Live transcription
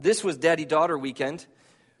This was daddy-daughter weekend,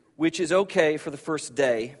 which is okay for the first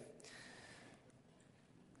day.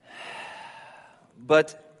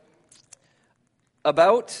 But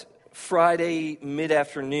about Friday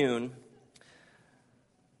mid-afternoon,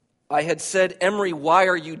 I had said, Emery, why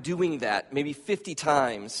are you doing that? Maybe 50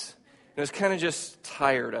 times. And I was kind of just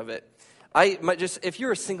tired of it. If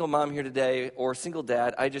you're a single mom here today or a single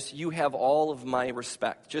dad, you have all of my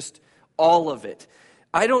respect, just all of it.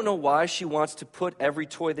 I don't know why she wants to put every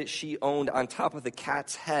toy that she owned on top of the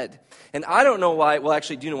cat's head. And I don't know why, well,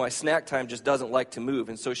 actually, do you know why Snack Time just doesn't like to move?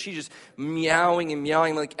 And so she's just meowing and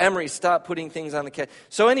meowing like, Emery, stop putting things on the cat.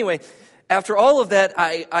 So anyway, after all of that,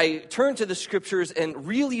 I turned to the scriptures and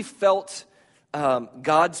really felt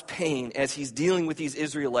God's pain as he's dealing with these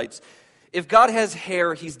Israelites. If God has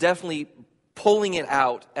hair, he's definitely pulling it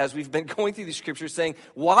out as we've been going through the scriptures saying,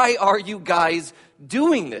 why are you guys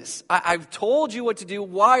doing this? I've told you what to do.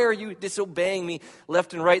 Why are you disobeying me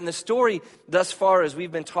left and right? And the story thus far, as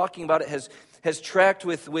we've been talking about it, has tracked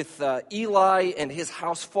with Eli and his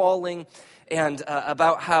house falling, and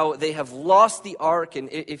about how they have lost the ark. And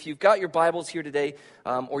if you've got your Bibles here today,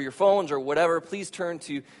 or your phones or whatever, please turn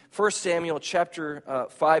to 1 Samuel chapter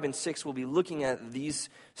 5 and 6. We'll be looking at these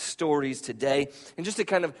stories today. And just a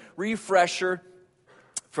kind of refresher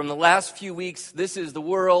from the last few weeks, this is the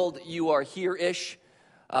world, you are here-ish.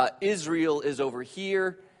 Israel is over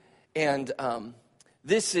here. And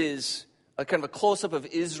this is a kind of a close-up of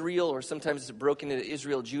Israel, or sometimes it's broken into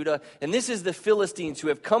Israel, Judah. And this is the Philistines who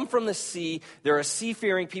have come from the sea. They're a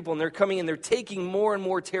seafaring people, and they're coming and they're taking more and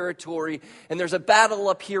more territory. And there's a battle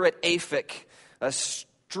up here at Aphek, a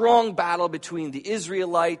strong battle between the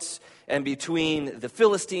Israelites and between the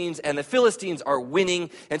Philistines, and the Philistines are winning.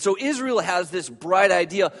 And so Israel has this bright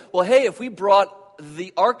idea, well, hey, if we brought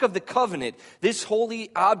the Ark of the Covenant, this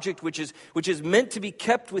holy object which is meant to be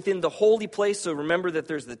kept within the holy place. So remember that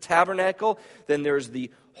there's the tabernacle, then there's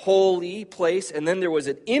the holy place, and then there was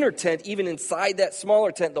an inner tent, even inside that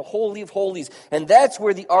smaller tent, the Holy of Holies. And that's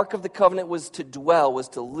where the Ark of the Covenant was to dwell, was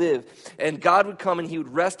to live. And God would come and he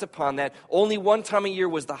would rest upon that. Only one time a year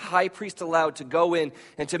was the high priest allowed to go in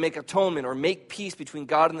and to make atonement or make peace between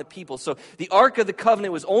God and the people. So the Ark of the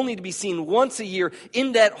Covenant was only to be seen once a year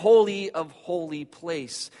in that Holy of Holy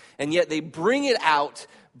place. And yet they bring it out,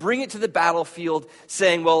 bring it to the battlefield,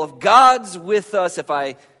 saying, well, if God's with us,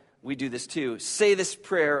 we do this too. Say this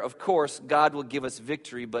prayer, of course, God will give us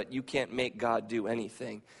victory, but you can't make God do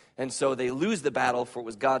anything. And so they lose the battle, for it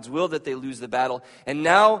was God's will that they lose the battle. And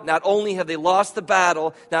now, not only have they lost the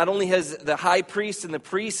battle, not only has the high priest and the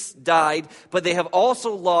priests died, but they have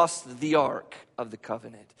also lost the Ark of the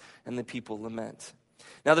Covenant, and the people lament.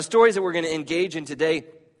 Now, the stories that we're going to engage in today,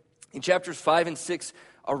 in chapters 5 and 6,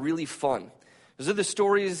 are really fun. Those are the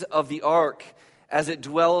stories of the Ark as it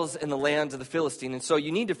dwells in the lands of the Philistine. And so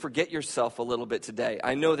you need to forget yourself a little bit today.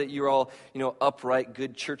 I know that you're all, upright,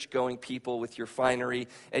 good church-going people with your finery,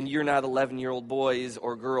 and you're not 11-year-old boys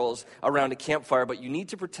or girls around a campfire, but you need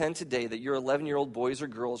to pretend today that you're 11-year-old boys or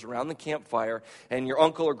girls around the campfire, and your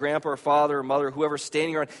uncle or grandpa or father or mother, whoever's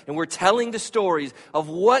standing around, and we're telling the stories of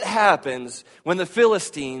what happens when the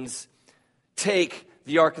Philistines take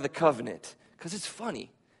the Ark of the Covenant. Because it's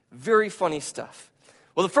funny. Very funny stuff.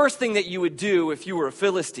 Well, the first thing that you would do if you were a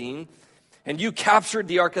Philistine and you captured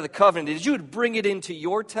the Ark of the Covenant is you would bring it into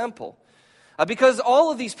your temple. Because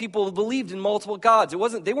all of these people believed in multiple gods.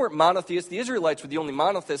 They weren't monotheists. The Israelites were the only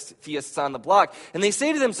monotheists on the block. And they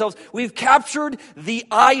say to themselves, we've captured the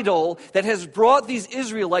idol that has brought these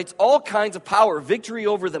Israelites all kinds of power, victory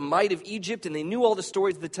over the might of Egypt, and they knew all the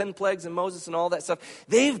stories of the 10 plagues and Moses and all that stuff.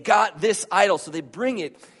 They've got this idol, so they bring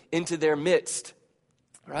it into their midst.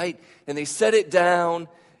 Right? And they set it down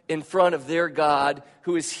in front of their God,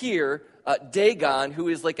 who is here, Dagon, who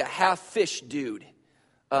is like a half-fish dude.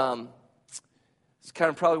 It's kind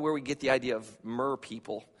of probably where we get the idea of mer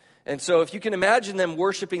people. And so if you can imagine them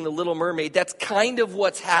worshiping the Little Mermaid, that's kind of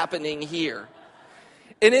what's happening here.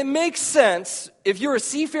 And it makes sense, if you're a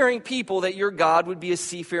seafaring people, that your God would be a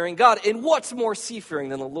seafaring God. And what's more seafaring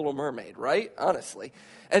than the Little Mermaid, right? Honestly.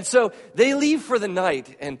 And so they leave for the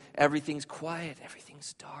night, and everything's quiet,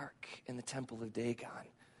 everything's dark in the temple of Dagon.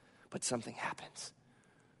 But something happens.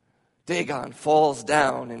 Dagon falls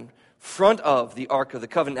down in front of the Ark of the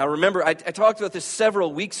Covenant. Now remember, I talked about this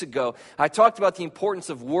several weeks ago. I talked about the importance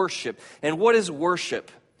of worship. And what is worship?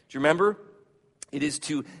 Do you remember? It is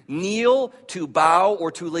to kneel, to bow,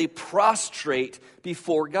 or to lay prostrate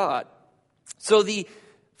before God. So the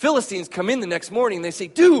Philistines come in the next morning and they say,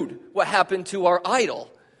 dude, what happened to our idol?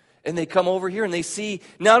 And they come over here and they see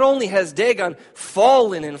not only has Dagon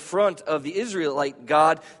fallen in front of the Israelite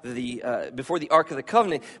God before the Ark of the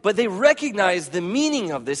Covenant, but they recognize the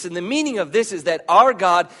meaning of this. And the meaning of this is that our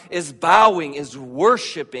God is bowing, is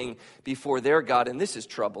worshiping before their God. And this is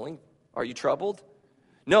troubling. Are you troubled?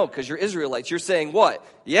 No, because you're Israelites. You're saying what?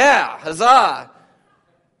 Yeah, huzzah.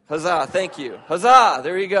 Huzzah, thank you. Huzzah,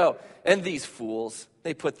 there you go. And these fools,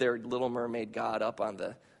 they put their Little Mermaid God up on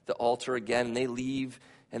the altar again, and they leave.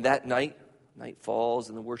 And that night falls,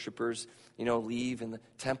 and the worshipers, leave, and the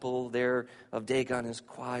temple there of Dagon is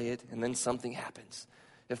quiet, and then something happens.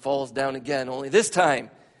 It falls down again, only this time,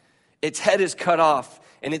 its head is cut off,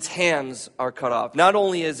 and its hands are cut off. Not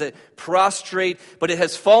only is it prostrate, but it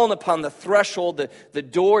has fallen upon the threshold, the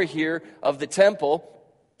door here of the temple,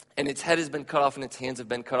 and its head has been cut off and its hands have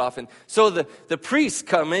been cut off. And so the priests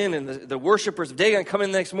come in and the worshipers of Dagon come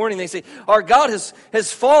in the next morning. They say, our God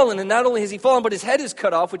has fallen, and not only has he fallen, but his head is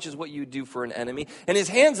cut off, which is what you do for an enemy, and his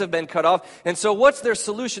hands have been cut off. And so what's their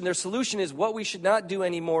solution? Their solution is what we should not do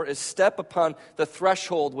anymore is step upon the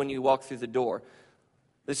threshold when you walk through the door.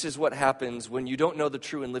 This is what happens when you don't know the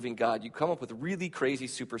true and living God. You come up with really crazy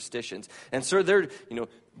superstitions. And so they're, do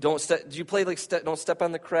you play don't step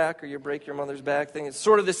on the crack or you break your mother's back thing? It's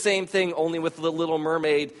sort of the same thing, only with the Little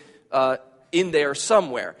Mermaid in there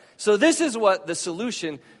somewhere. So this is what the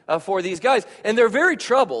solution for these guys. And they're very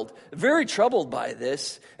troubled by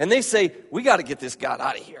this. And they say, we got to get this God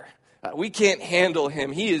out of here. We can't handle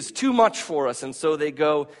him. He is too much for us. And so they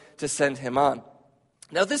go to send him on.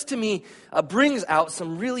 Now, this to me brings out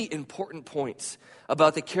some really important points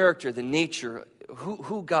about the character, the nature,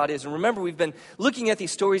 who God is. And remember, we've been looking at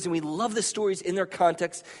these stories, and we love the stories in their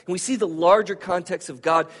context. And we see the larger context of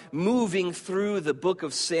God moving through the book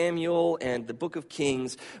of Samuel and the book of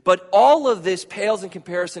Kings. But all of this pales in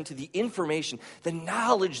comparison to the information, the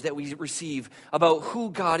knowledge that we receive about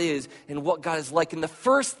who God is and what God is like. And the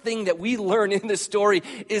first thing that we learn in this story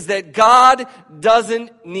is that God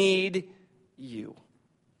doesn't need you.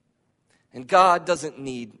 And God doesn't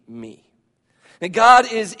need me. And God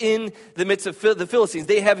is in the midst of the Philistines.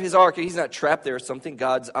 They have his ark. He's not trapped there or something.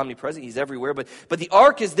 God's omnipresent. He's everywhere. But the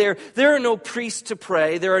ark is there. There are no priests to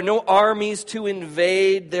pray. There are no armies to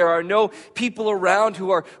invade. There are no people around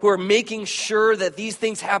who are making sure that these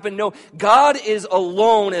things happen. No, God is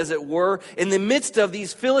alone, as it were, in the midst of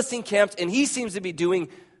these Philistine camps, and he seems to be doing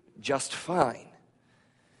just fine.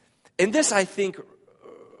 And this, I think,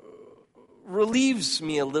 relieves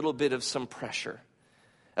me a little bit of some pressure.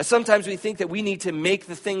 As sometimes we think that we need to make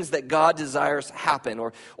the things that God desires happen,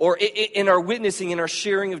 or in our witnessing, in our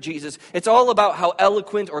sharing of Jesus, it's all about how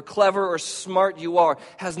eloquent or clever or smart you are. It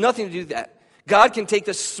has nothing to do with that. God can take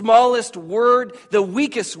the smallest word, the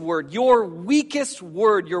weakest word, your weakest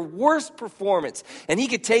word, your worst performance, and he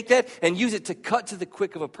could take that and use it to cut to the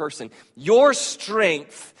quick of a person. Your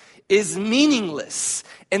strength is meaningless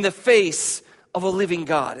in the face of a living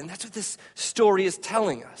God. And that's what this story is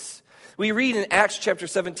telling us. We read in Acts chapter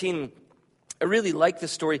 17, I really like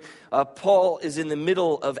this story. Paul is in the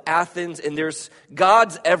middle of Athens, and there's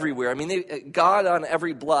gods everywhere. I mean, God on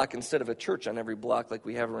every block instead of a church on every block like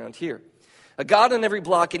we have around here. A God on every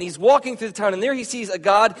block, and he's walking through the town, and there he sees a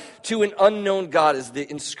God to an unknown God is the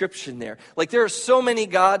inscription there. Like, there are so many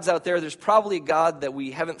gods out there, there's probably a God that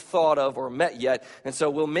we haven't thought of or met yet, and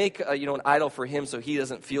so we'll make an idol for him so he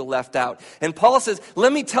doesn't feel left out. And Paul says,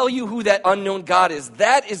 let me tell you who that unknown God is.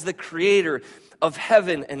 That is the creator of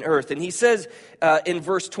heaven and earth. And he says in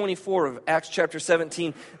verse 24 of Acts chapter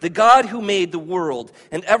 17, the God who made the world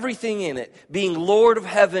and everything in it, being Lord of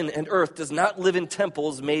heaven and earth, does not live in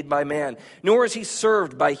temples made by man, nor is he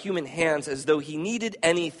served by human hands as though he needed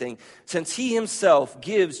anything, since he himself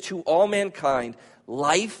gives to all mankind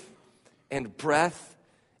life and breath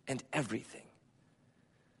and everything.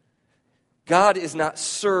 God is not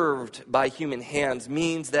served by human hands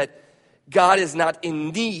means that God is not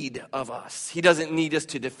in need of us. He doesn't need us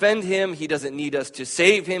to defend him. He doesn't need us to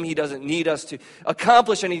save him. He doesn't need us to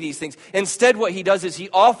accomplish any of these things. Instead, what he does is he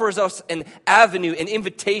offers us an avenue, an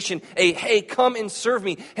invitation, hey, come and serve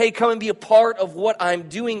me. Hey, come and be a part of what I'm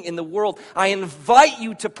doing in the world. I invite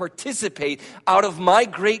you to participate out of my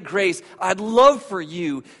great grace. I'd love for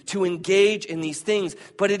you to engage in these things,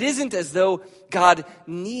 but it isn't as though God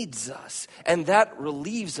needs us. And that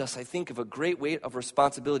relieves us, I think, of a great weight of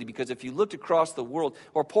responsibility, because if you looked across the world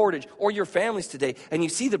or Portage or your families today and you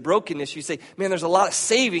see the brokenness, you say, man, there's a lot of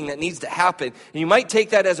saving that needs to happen. And you might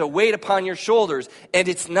take that as a weight upon your shoulders, and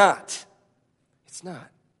it's not. It's not.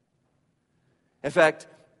 In fact,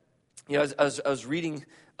 I was reading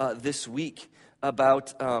this week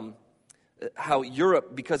about how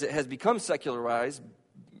Europe, because it has become secularized,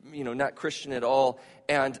 not Christian at all.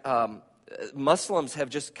 And Muslims have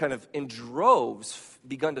just kind of in droves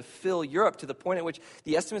begun to fill Europe to the point at which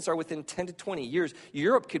the estimates are within 10 to 20 years,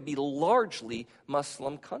 Europe could be largely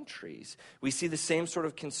Muslim countries. We see the same sort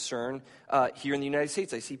of concern here in the United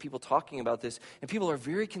States. I see people talking about this, and people are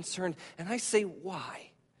very concerned. And I say,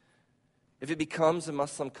 why? If it becomes a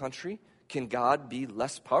Muslim country, can God be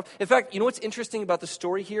less powerful? In fact, you know what's interesting about the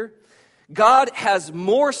story here? God has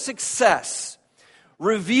more success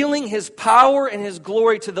revealing his power and his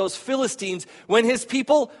glory to those Philistines when his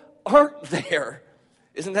people aren't there.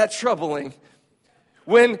 Isn't that troubling?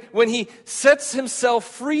 When he sets himself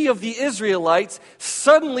free of the Israelites,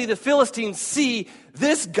 suddenly the Philistines see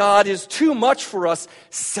this God is too much for us.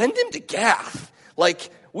 Send him to Gath. Like,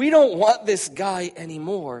 we don't want this guy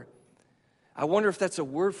anymore. I wonder if that's a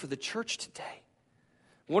word for the church today.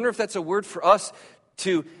 I wonder if that's a word for us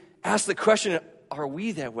to ask the question, are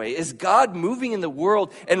we that way? Is God moving in the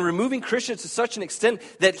world and removing Christians to such an extent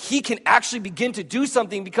that he can actually begin to do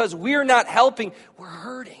something because we're not helping, we're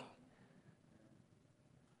hurting?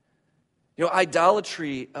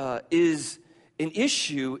 Idolatry is an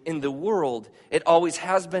issue in the world. It always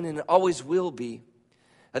has been and it always will be.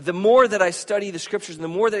 The more that I study the scriptures and the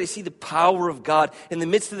more that I see the power of God in the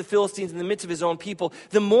midst of the Philistines, in the midst of his own people,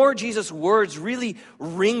 the more Jesus' words really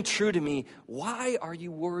ring true to me. Why are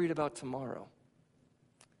you worried about tomorrow?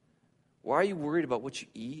 Why are you worried about what you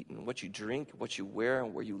eat and what you drink, what you wear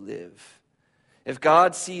and where you live? If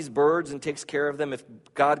God sees birds and takes care of them, if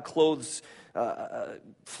God clothes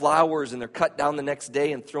flowers and they're cut down the next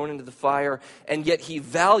day and thrown into the fire, and yet he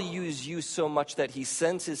values you so much that he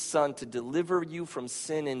sends his son to deliver you from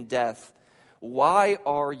sin and death, why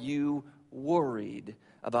are you worried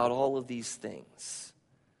about all of these things?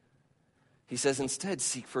 He says, instead,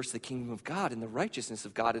 seek first the kingdom of God and the righteousness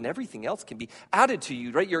of God, and everything else can be added to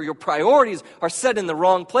you, right? Your priorities are set in the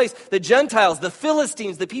wrong place. The Gentiles, the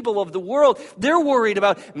Philistines, the people of the world, they're worried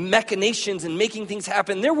about machinations and making things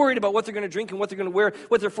happen. They're worried about what they're going to drink and what they're going to wear,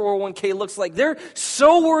 what their 401k looks like. They're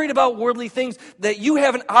so worried about worldly things that you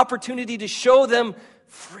have an opportunity to show them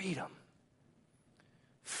freedom.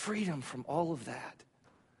 Freedom from all of that.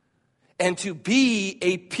 And to be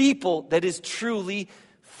a people that is truly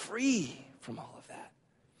free from all of that.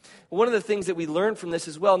 One of the things that we learn from this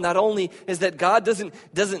as well, not only is that God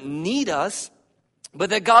doesn't need us, but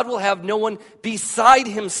that God will have no one beside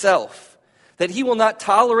himself. That he will not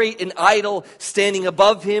tolerate an idol standing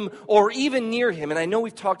above him or even near him. And I know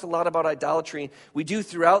we've talked a lot about idolatry. We do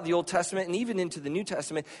throughout the Old Testament and even into the New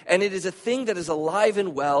Testament. And it is a thing that is alive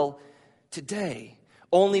and well today.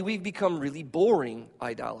 Only we've become really boring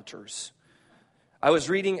idolaters. I was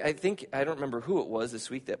reading, I don't remember who it was this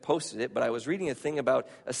week that posted it, but I was reading a thing about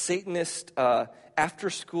a Satanist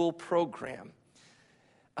after-school program.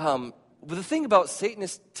 But the thing about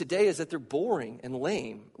Satanists today is that they're boring and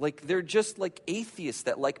lame. Like, they're just like atheists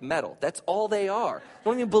that like metal. That's all they are.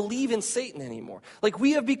 They don't even believe in Satan anymore. Like,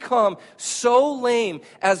 we have become so lame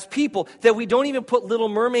as people that we don't even put Little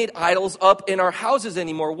Mermaid idols up in our houses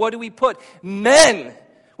anymore. What do we put? Men.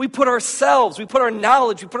 We put ourselves, we put our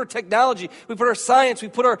knowledge, we put our technology, we put our science, we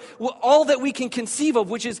put all that we can conceive of,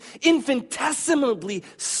 which is infinitesimally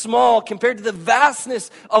small compared to the vastness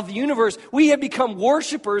of the universe. We have become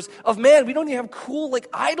worshipers of man. We don't even have cool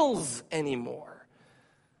idols anymore.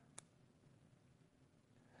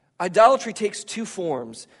 Idolatry takes two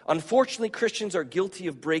forms. Unfortunately, Christians are guilty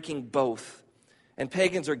of breaking both, and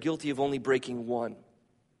pagans are guilty of only breaking one.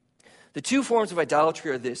 The two forms of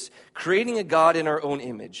idolatry are this: creating a God in our own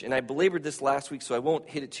image. And I belabored this last week, so I won't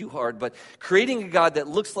hit it too hard, but creating a God that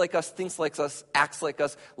looks like us, thinks like us, acts like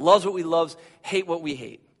us, loves what we love, hate what we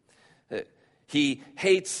hate. He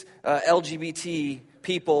hates LGBT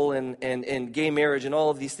people and gay marriage and all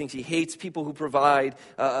of these things. He hates people who provide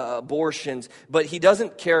abortions, but he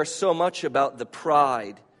doesn't care so much about the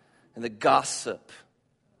pride and the gossip,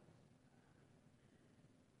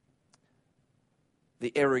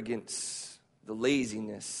 the arrogance, the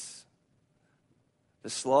laziness, the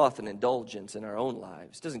sloth and indulgence in our own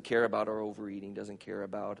lives. Doesn't care about our overeating, doesn't care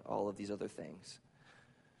about all of these other things.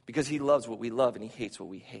 Because he loves what we love and he hates what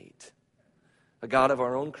we hate. A God of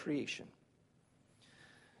our own creation.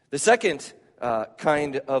 The second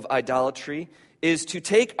kind of idolatry is to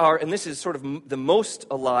take and this is sort of the most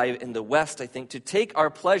alive in the West, I think, to take our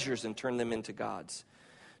pleasures and turn them into gods.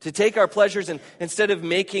 To take our pleasures and instead of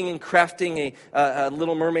making and crafting a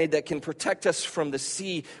little mermaid that can protect us from the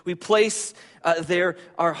sea, we place there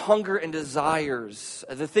our hunger and desires,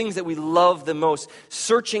 the things that we love the most,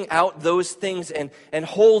 searching out those things and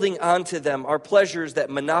holding on to them, our pleasures that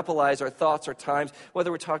monopolize our thoughts, our times, whether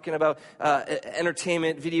we're talking about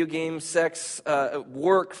entertainment, video games, sex,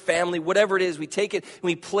 work, family, whatever it is, we take it and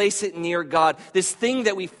we place it near God, this thing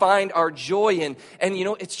that we find our joy in. And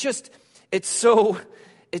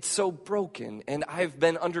it's so broken, and I've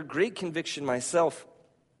been under great conviction myself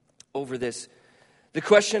over this. The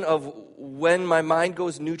question of when my mind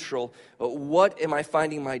goes neutral, what am I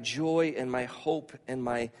finding my joy and my hope and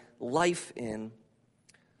my life in?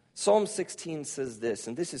 Psalm 16 says this,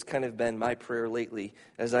 and this has kind of been my prayer lately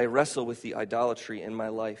as I wrestle with the idolatry in my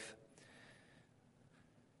life.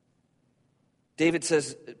 David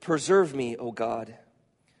says, "Preserve me, O God,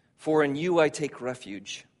 for in you I take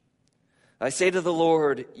refuge. I say to the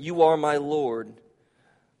Lord, you are my Lord.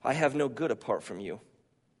 I have no good apart from you.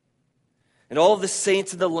 And all of the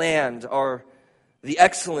saints of the land are the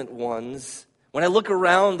excellent ones. When I look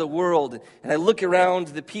around the world and I look around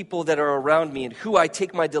the people that are around me and who I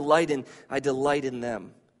take my delight in, I delight in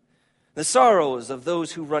them. The sorrows of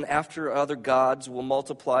those who run after other gods will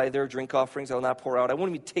multiply. Their drink offerings I will not pour out. I won't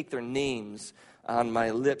even take their names on my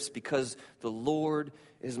lips, because the Lord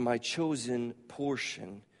is my chosen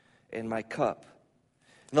portion and my cup.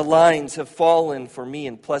 And the lines have fallen for me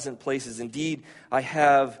in pleasant places. Indeed, I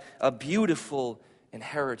have a beautiful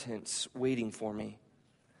inheritance waiting for me.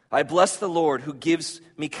 I bless the Lord who gives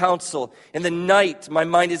me counsel. In the night, my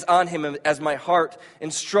mind is on him as my heart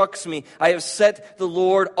instructs me. I have set the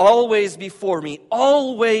Lord always before me.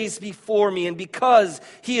 And because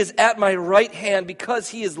he is at my right hand, because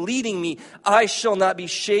he is leading me, I shall not be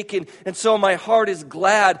shaken. And so my heart is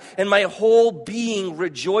glad, and my whole being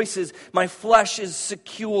rejoices. My flesh is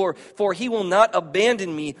secure, for he will not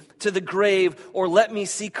abandon me to the grave or let me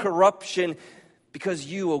see corruption. Because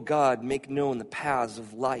you, O God, make known the paths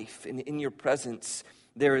of life, and in your presence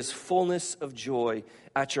there is fullness of joy.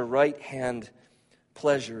 At your right hand,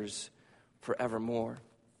 pleasures forevermore."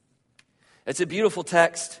 It's a beautiful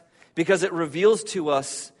text because it reveals to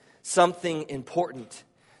us something important.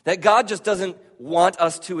 That God just doesn't want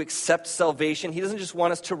us to accept salvation. He doesn't just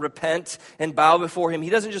want us to repent and bow before him. He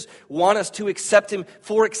doesn't just want us to accept him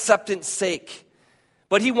for acceptance sake.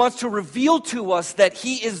 But he wants to reveal to us that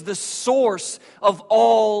he is the source of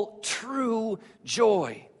all true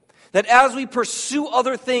joy. That as we pursue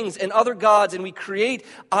other things and other gods and we create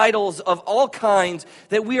idols of all kinds,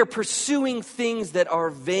 that we are pursuing things that are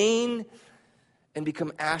vain and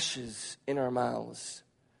become ashes in our mouths.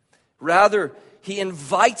 Rather, he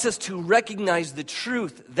invites us to recognize the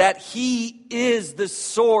truth that he is the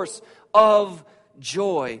source of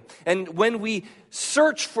joy. And when we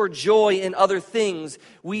search for joy in other things,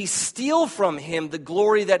 we steal from him the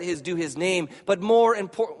glory that is due his name. But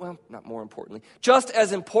just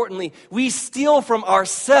as importantly, we steal from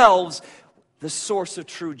ourselves the source of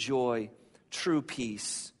true joy, true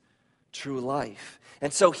peace, true life.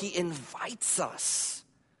 And so he invites us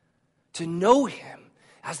to know him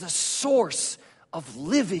as the source of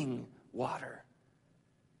living water.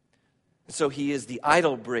 And so he is the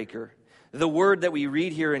idol breaker. The word that we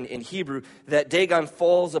read here in Hebrew, that Dagon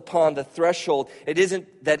falls upon the threshold, it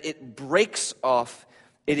isn't that it breaks off,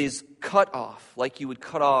 it is cut off, like you would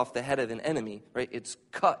cut off the head of an enemy, right? It's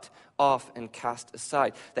cut off and cast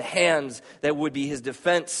aside. The hands that would be his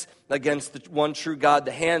defense against the one true God,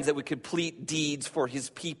 the hands that would complete deeds for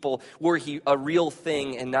his people, were he a real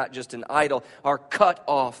thing and not just an idol, are cut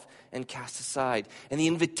off and cast aside. And the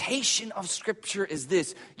invitation of Scripture is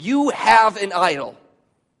this: you have an idol.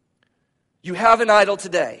 You have an idol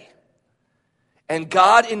today, and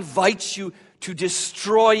God invites you to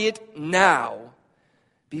destroy it now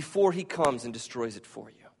before he comes and destroys it for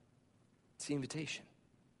you. It's the invitation.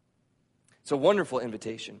 It's a wonderful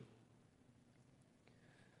invitation.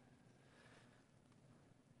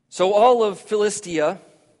 So all of Philistia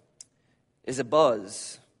is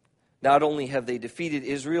abuzz. Not only have they defeated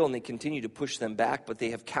Israel and they continue to push them back, but they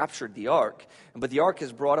have captured the ark. But the ark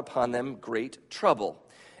has brought upon them great trouble.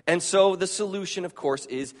 And so the solution, of course,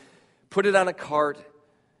 is put it on a cart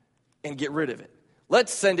and get rid of it.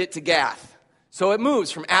 Let's send it to Gath. So it moves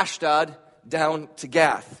from Ashdod down to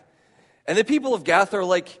Gath. And the people of Gath are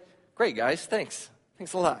like, great, guys, thanks.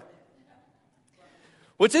 Thanks a lot.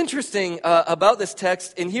 What's interesting about this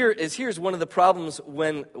text, and here's one of the problems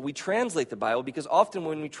when we translate the Bible, because often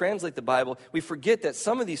when we translate the Bible, we forget that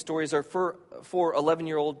some of these stories are for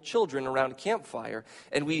 11-year-old children around a campfire,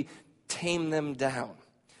 and we tame them down.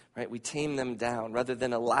 right? We tame them down rather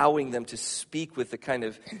than allowing them to speak with the kind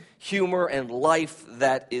of humor and life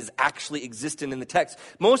that is actually existent in the text.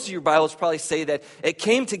 Most of your Bibles probably say that it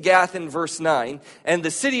came to Gath in verse 9, and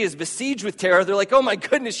the city is besieged with terror. They're like, oh my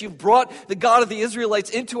goodness, you've brought the God of the Israelites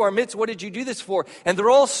into our midst. What did you do this for? And they're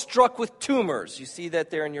all struck with tumors. You see that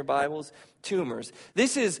there in your Bibles? Tumors.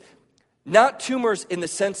 This is not tumors in the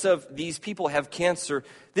sense of these people have cancer.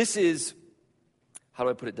 This is, how do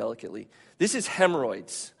I put it delicately? This is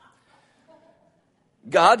hemorrhoids.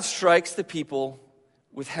 God strikes the people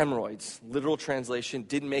with hemorrhoids. Literal translation,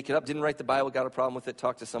 didn't make it up, didn't write the Bible, got a problem with it,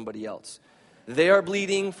 talk to somebody else. They are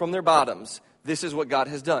bleeding from their bottoms. This is what God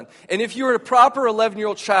has done. And if you're a proper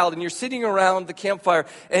 11-year-old child and you're sitting around the campfire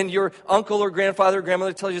and your uncle or grandfather or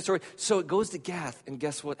grandmother tells you a story, so it goes to Gath, and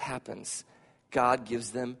guess what happens? God gives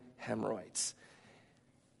them hemorrhoids.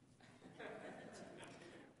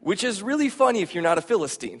 Which is really funny if you're not a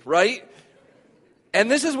Philistine, right? And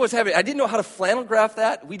this is what's happening. I didn't know how to flannel graph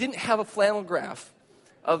that. We didn't have a flannel graph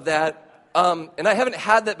of that. And I haven't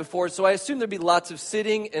had that before, so I assume there'd be lots of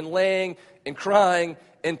sitting and laying and crying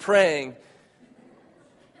and praying.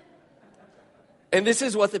 And this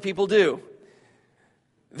is what the people do.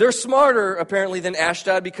 They're smarter, apparently, than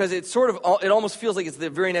Ashdod because it almost feels like it's the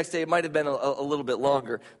very next day. It might have been a little bit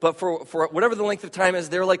longer. But for whatever the length of time is,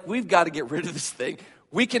 they're like, we've got to get rid of this thing.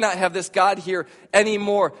 We cannot have this God here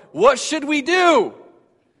anymore. What should we do?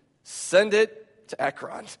 Send it to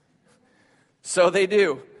Ekron. So they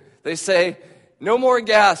do. They say, no more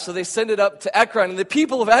gas. So they send it up to Ekron. And the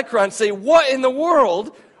people of Ekron say, what in the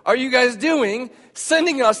world are you guys doing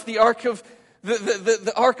sending us the Ark of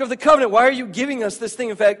the Ark of the Covenant? Why are you giving us this thing?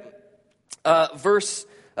 In fact, the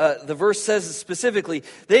verse says specifically,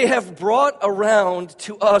 they have brought around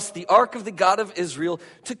to us the Ark of the God of Israel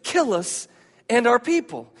to kill us and our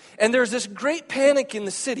people. And there's this great panic in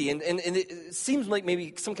the city, and it seems like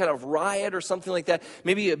maybe some kind of riot or something like that,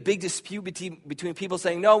 maybe a big dispute between people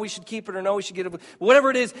saying, no, we should keep it, or no, we should get it. Whatever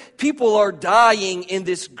it is, people are dying in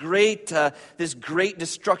this great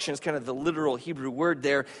destruction. It's kind of the literal Hebrew word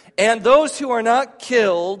there. And those who are not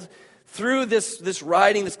killed through this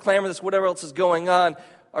rioting, this clamor, this whatever else is going on,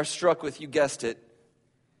 are struck with, you guessed it,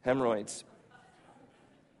 hemorrhoids,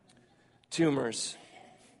 tumors.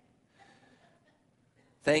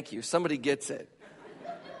 Thank you. Somebody gets it.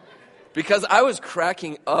 Because I was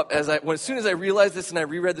cracking up as soon as I realized this and I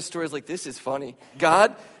reread the story, I was like, this is funny.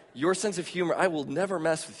 God, your sense of humor, I will never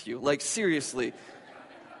mess with you. Like, seriously.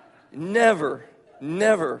 Never.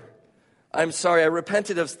 I'm sorry. I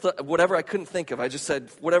repented of whatever I couldn't think of. I just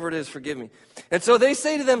said, whatever it is, forgive me. And so they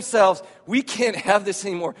say to themselves, we can't have this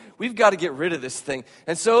anymore. We've got to get rid of this thing.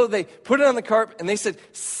 And so they put it on the cart and they said,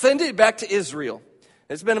 send it back to Israel.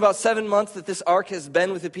 It's been about 7 months that this ark has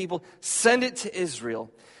been with the people. Send it to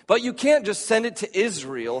Israel. But you can't just send it to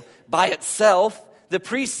Israel by itself. The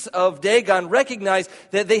priests of Dagon recognize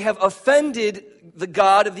that they have offended the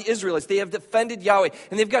God of the Israelites. They have offended Yahweh.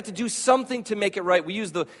 And they've got to do something to make it right. We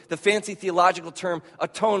use the fancy theological term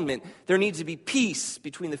atonement. There needs to be peace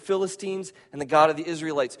between the Philistines and the God of the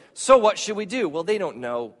Israelites. So what should we do? Well, they don't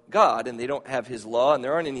know God, and they don't have his law, and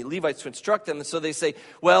there aren't any Levites to instruct them. And so they say,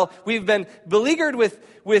 well, we've been beleaguered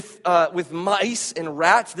with mice and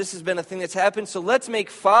rats. This has been a thing that's happened. So let's make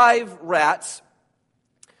 5 rats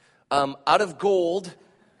out of gold.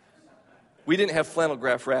 We didn't have flannel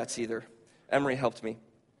graph rats either. Emery helped me.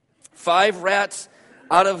 5 rats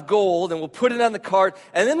out of gold, and we'll put it on the cart,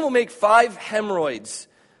 and then we'll make 5 hemorrhoids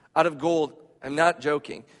out of gold. I'm not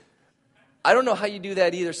joking. I don't know how you do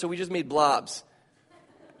that either, so we just made blobs.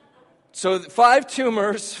 So 5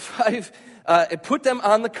 tumors, and put them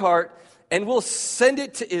on the cart, and we'll send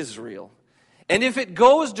it to Israel. And if it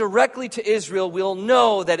goes directly to Israel, we'll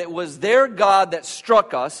know that it was their God that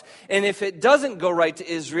struck us. And if it doesn't go right to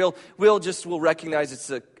Israel, we'll recognize it's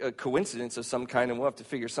a coincidence of some kind, and we'll have to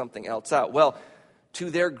figure something else out. Well, to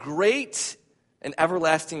their great and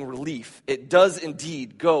everlasting relief, it does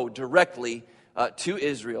indeed go directly to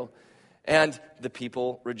Israel. And the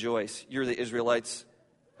people rejoice. You're the Israelites.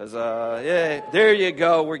 Huzzah. Yay. There you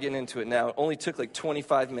go. We're getting into it now. It only took like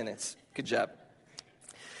 25 minutes. Good job.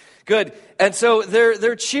 Good. And so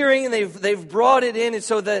they're cheering, and they've brought it in. And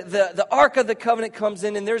so the Ark of the Covenant comes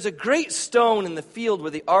in, and there's a great stone in the field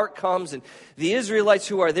where the Ark comes, and the Israelites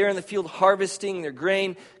who are there in the field harvesting their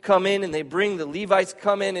grain come in, and the Levites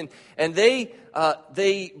come in, and they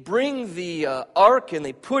bring the Ark, and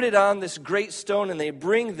they put it on this great stone, and they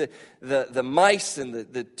bring the mice and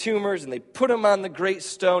the tumors, and they put them on the great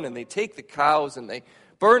stone, and they take the cows, and they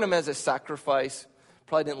burn them as a sacrifice.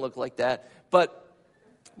 Probably didn't look like that, but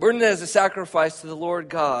burn it as a sacrifice to the Lord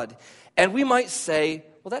God. And we might say,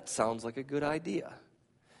 well, that sounds like a good idea.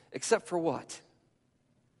 Except for what?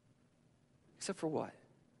 Except for what?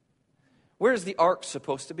 Where is the ark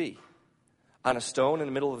supposed to be? On a stone in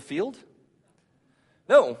the middle of the field?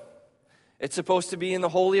 No. It's supposed to be in the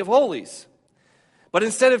Holy of Holies. But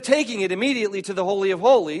instead of taking it immediately to the Holy of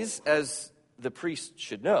Holies, as the priest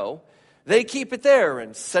should know, they keep it there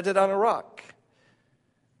and set it on a rock.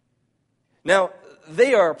 Now,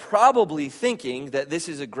 they are probably thinking that this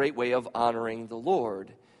is a great way of honoring the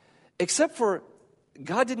Lord, except for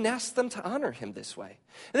God didn't ask them to honor him this way.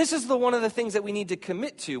 And this is one of the things that we need to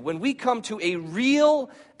commit to when we come to a real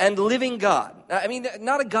and living God. I mean,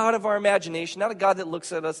 not a God of our imagination, not a God that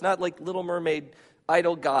looks at us, not like Little Mermaid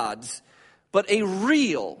idol gods, but a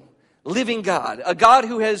real living God, a God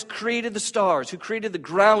who has created the stars, who created the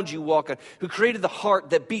ground you walk on, who created the heart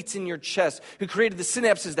that beats in your chest, who created the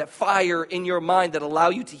synapses that fire in your mind that allow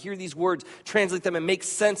you to hear these words, translate them, and make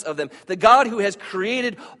sense of them. The God who has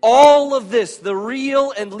created all of this, the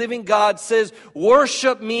real and living God, says,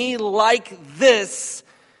 worship me like this.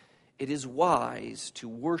 It is wise to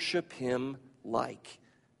worship him like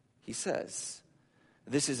he says.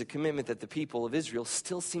 This is a commitment that the people of Israel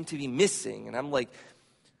still seem to be missing. And I'm like,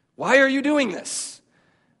 why are you doing this?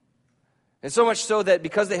 And so much so that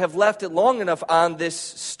because they have left it long enough on this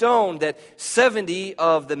stone that 70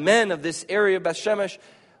 of the men of this area of Beth Shemesh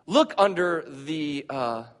look under the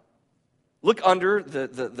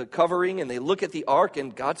covering, and they look at the ark,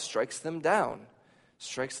 and God strikes them down.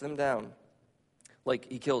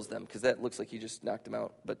 Like he kills them, because that looks like he just knocked them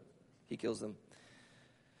out, but he kills them.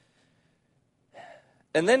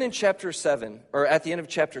 And then in chapter 7, or at the end of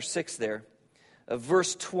chapter 6 there,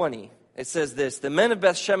 verse 20, it says this: the men of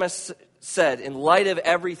Beth Shemesh said, in light of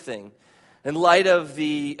everything, in light of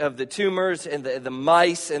the tumors and the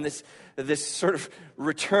mice and this sort of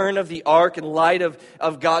return of the ark, in light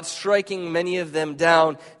of God striking many of them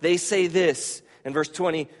down, they say this in verse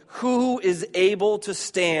 20: who is able to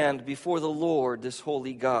stand before the Lord, this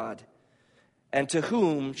holy God? And to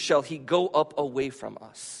whom shall he go up away from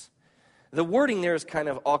us? The wording there is kind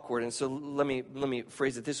of awkward, and so let me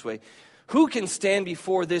phrase it this way. Who can stand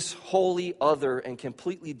before this holy, other, and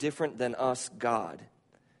completely different than us God?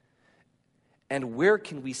 And where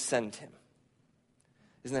can we send him?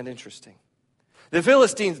 Isn't that interesting? The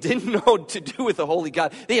Philistines didn't know what to do with the holy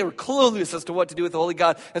God. They were clueless as to what to do with the holy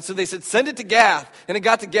God. And so they said, send it to Gath. And it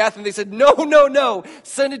got to Gath, and they said, no.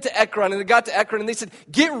 Send it to Ekron. And it got to Ekron, and they said,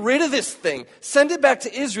 get rid of this thing. Send it back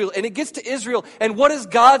to Israel. And it gets to Israel. And what does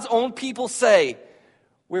God's own people say?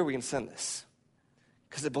 Where are we going to send this?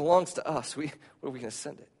 Because it belongs to us. Where are we going to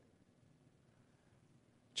send it?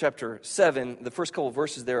 Chapter 7, the first couple of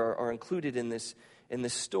verses there are included in this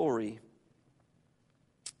story.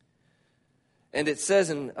 And it says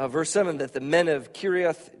in verse 7 that the men of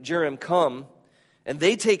Kiriath Jearim come, and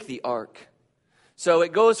they take the ark. So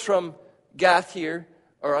it goes from Gath here,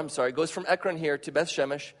 it goes from Ekron here to Beth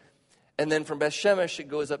Shemesh, and then from Beth Shemesh it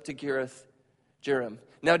goes up to Kiriath Jearim.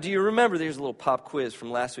 Now, do you remember, there's a little pop quiz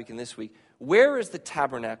from last week and this week. Where is the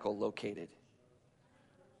tabernacle located?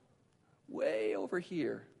 Way over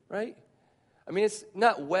here, right? I mean, it's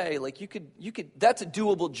not way, like you could, that's a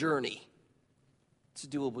doable journey. It's a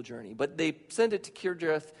doable journey. But they send it to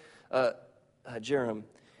Kiriath Jearim,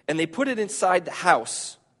 and they put it inside the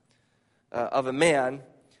house of a man,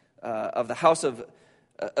 of the house of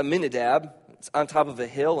Aminadab. It's on top of a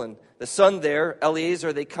hill, and the son there,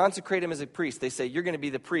 Eleazar, they consecrate him as a priest. They say, you're going to be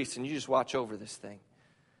the priest, and you just watch over this thing.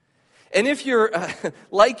 And if you're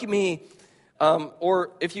like me,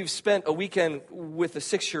 or if you've spent a weekend with a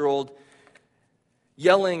 6-year-old,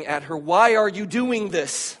 yelling at her, why are you doing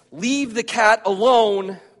this? Leave the cat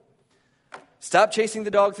alone. Stop chasing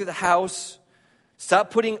the dog through the house. Stop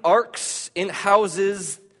putting arks in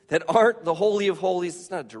houses that aren't the Holy of Holies.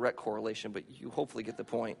 It's not a direct correlation, but you hopefully get the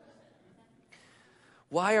point.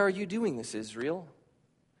 Why are you doing this, Israel?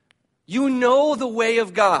 You know the way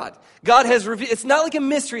of God. God has revealed. It's not like a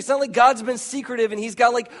mystery. It's not like God's been secretive and he's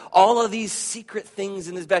got like all of these secret things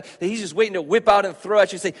in his bag that he's just waiting to whip out and throw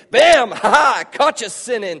at you and say, bam, ha, caught you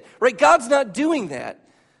sinning. Right? God's not doing that.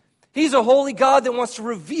 He's a holy God that wants to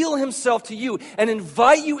reveal himself to you and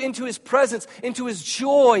invite you into his presence, into his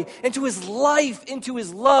joy, into his life, into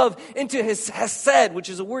his love, into his hesed, which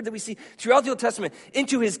is a word that we see throughout the Old Testament,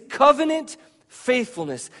 into his covenant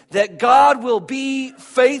faithfulness, that God will be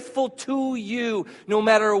faithful to you no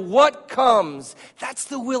matter what comes. That's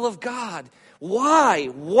the will of God.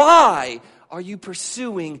 Why are you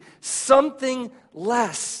pursuing something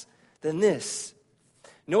less than this?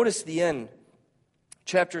 Notice the end,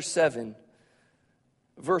 chapter 7,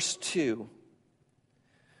 verse 2.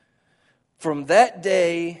 From that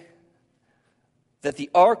day that the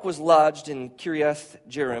ark was lodged in Kiriath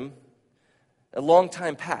Jearim, a long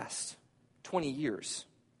time passed, 20 years.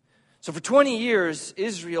 So for 20 years,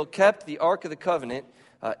 Israel kept the Ark of the Covenant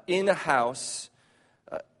in a house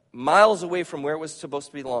miles away from where it was supposed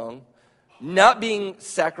to belong, not being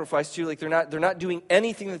sacrificed to. Like they're not doing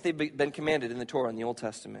anything that they've been commanded in the Torah in the Old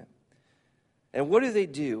Testament. And what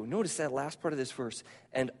do? Notice that last part of this verse.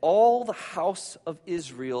 And all the house of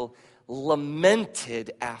Israel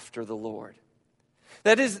lamented after the Lord.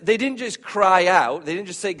 That is, they didn't just cry out. They didn't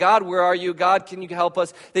just say, God, where are you? God, can you help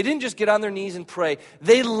us? They didn't just get on their knees and pray.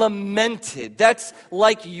 They lamented. That's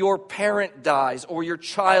like your parent dies, or your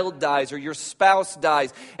child dies, or your spouse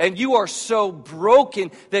dies, and you are so broken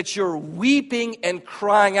that you're weeping and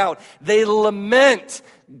crying out. They lament,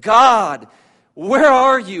 God, where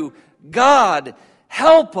are you? God,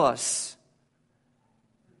 help us.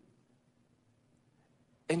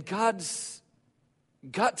 And God's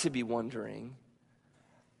got to be wondering,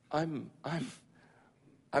 I'm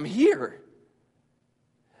here.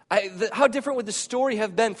 How different would the story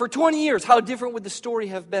have been? For 20 years, how different would the story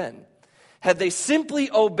have been? Had they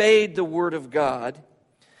simply obeyed the word of God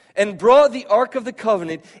and brought the Ark of the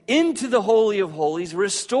Covenant into the Holy of Holies,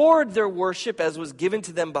 restored their worship as was given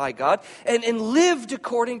to them by God, and lived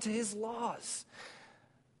according to His laws.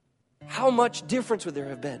 How much difference would there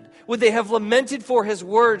have been? Would they have lamented for His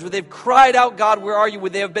words? Would they have cried out, God, where are you?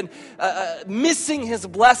 Would they have been missing His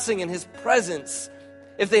blessing and His presence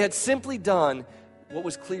if they had simply done what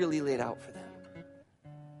was clearly laid out for them?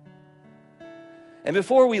 And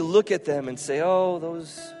before we look at them and say, oh,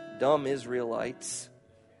 those dumb Israelites,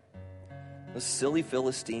 those silly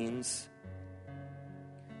Philistines,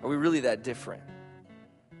 are we really that different?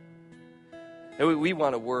 We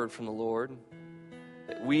want a word from the Lord.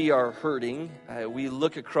 We are hurting. We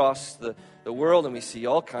look across the world and we see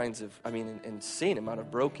all kinds of, insane amount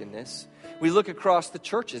of brokenness. We look across the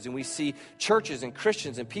churches and we see churches and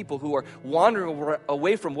Christians and people who are wandering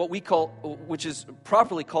away from what we call, which is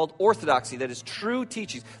properly called orthodoxy, that is true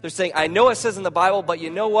teachings. They're saying, I know it says in the Bible, but you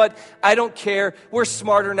know what? I don't care. We're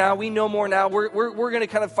smarter now. We know more now. We're going to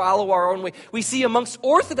kind of follow our own way. We see amongst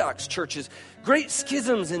Orthodox churches great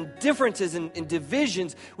schisms and differences and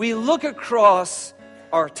divisions. We look across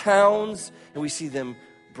our towns, and we see them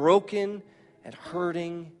broken and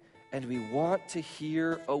hurting, and we want to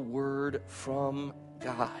hear a word from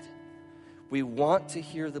God. We want to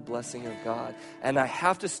hear the blessing of God. And I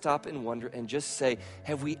have to stop and wonder and just say,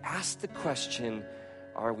 have we asked the question,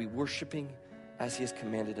 are we worshiping as He has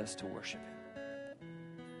commanded us to worship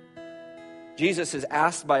Him? Jesus is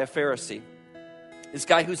asked by a Pharisee, this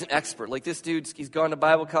guy who's an expert, like this dude, he's gone to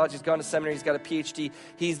Bible college, he's gone to seminary, he's got a PhD,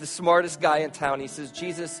 he's the smartest guy in town. He says,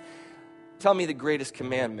 Jesus, tell me the greatest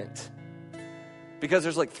commandment. Because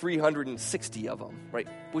there's like 360 of them, right?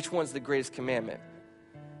 Which one's the greatest commandment?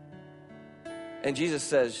 And Jesus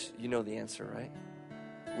says, you know the answer, right?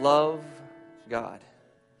 Love God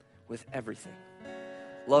with everything.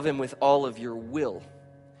 Love Him with all of your will.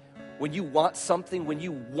 When you want something,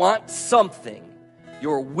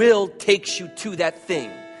 your will takes you to that thing.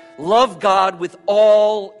 Love God with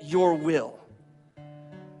all your will.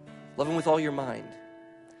 Love Him with all your mind.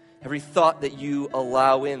 Every thought that you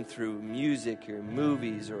allow in through music or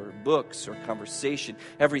movies or books or conversation,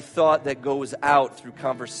 every thought that goes out through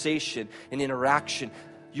conversation and interaction,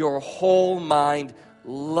 your whole mind,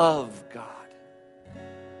 love God.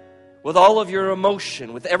 With all of your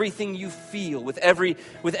emotion, with everything you feel, with every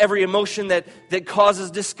emotion that causes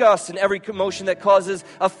disgust and every emotion that causes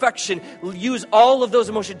affection, use all of those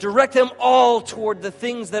emotions, direct them all toward the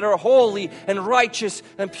things that are holy and righteous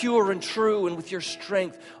and pure and true, and with your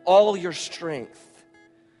strength, all your strength,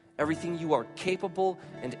 everything you are capable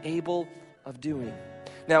and able of doing.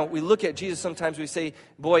 Now, we look at Jesus sometimes, we say,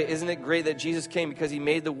 boy, isn't it great that Jesus came because He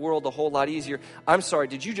made the world a whole lot easier. I'm sorry,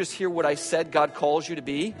 did you just hear what I said God calls you to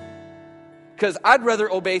be? Because I'd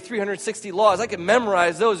rather obey 360 laws. I can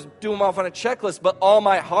memorize those, do them off on a checklist, but all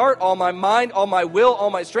my heart, all my mind, all my will,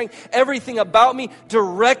 all my strength, everything about me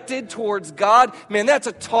directed towards God, man, that's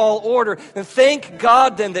a tall order. And thank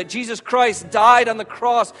God then that Jesus Christ died on the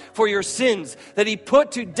cross for your sins, that He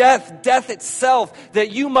put to death itself,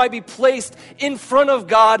 that you might be placed in front of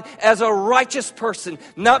God as a righteous person,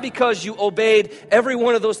 not because you obeyed every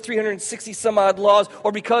one of those 360 some odd laws,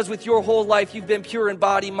 or because with your whole life you've been pure in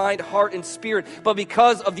body, mind, heart, and spirit, but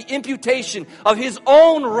because of the imputation of His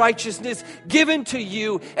own righteousness given to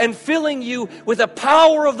you and filling you with the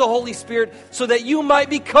power of the Holy Spirit so that you might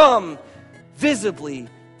become visibly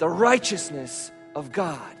the righteousness of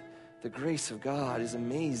God. The grace of God is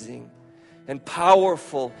amazing. and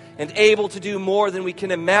powerful and able to do more than we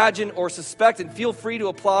can imagine or suspect. And feel free to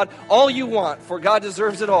applaud all you want, for God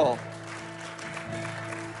deserves it all.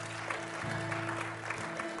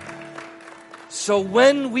 So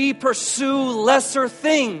when we pursue lesser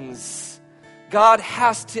things, God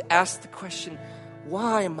has to ask the question,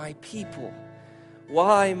 why, my people,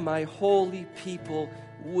 why, my holy people,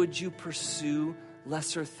 would you pursue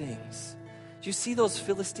lesser things? Do you see those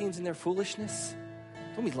Philistines in their foolishness?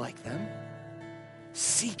 Don't be like them.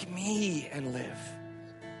 Seek me and live.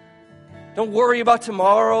 Don't worry about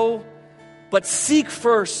tomorrow, but seek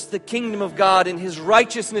first the kingdom of God and His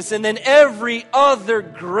righteousness, and then every other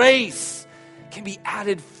grace can be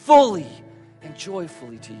added fully and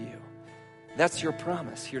joyfully to you. That's your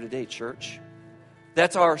promise here today, church.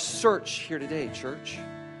 That's our search here today, church.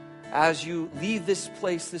 As you leave this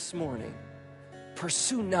place this morning,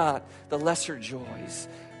 pursue not the lesser joys,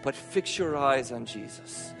 but fix your eyes on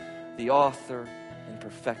Jesus, the author and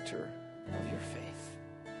perfecter of your faith.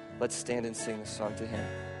 Let's stand and sing a song to Him.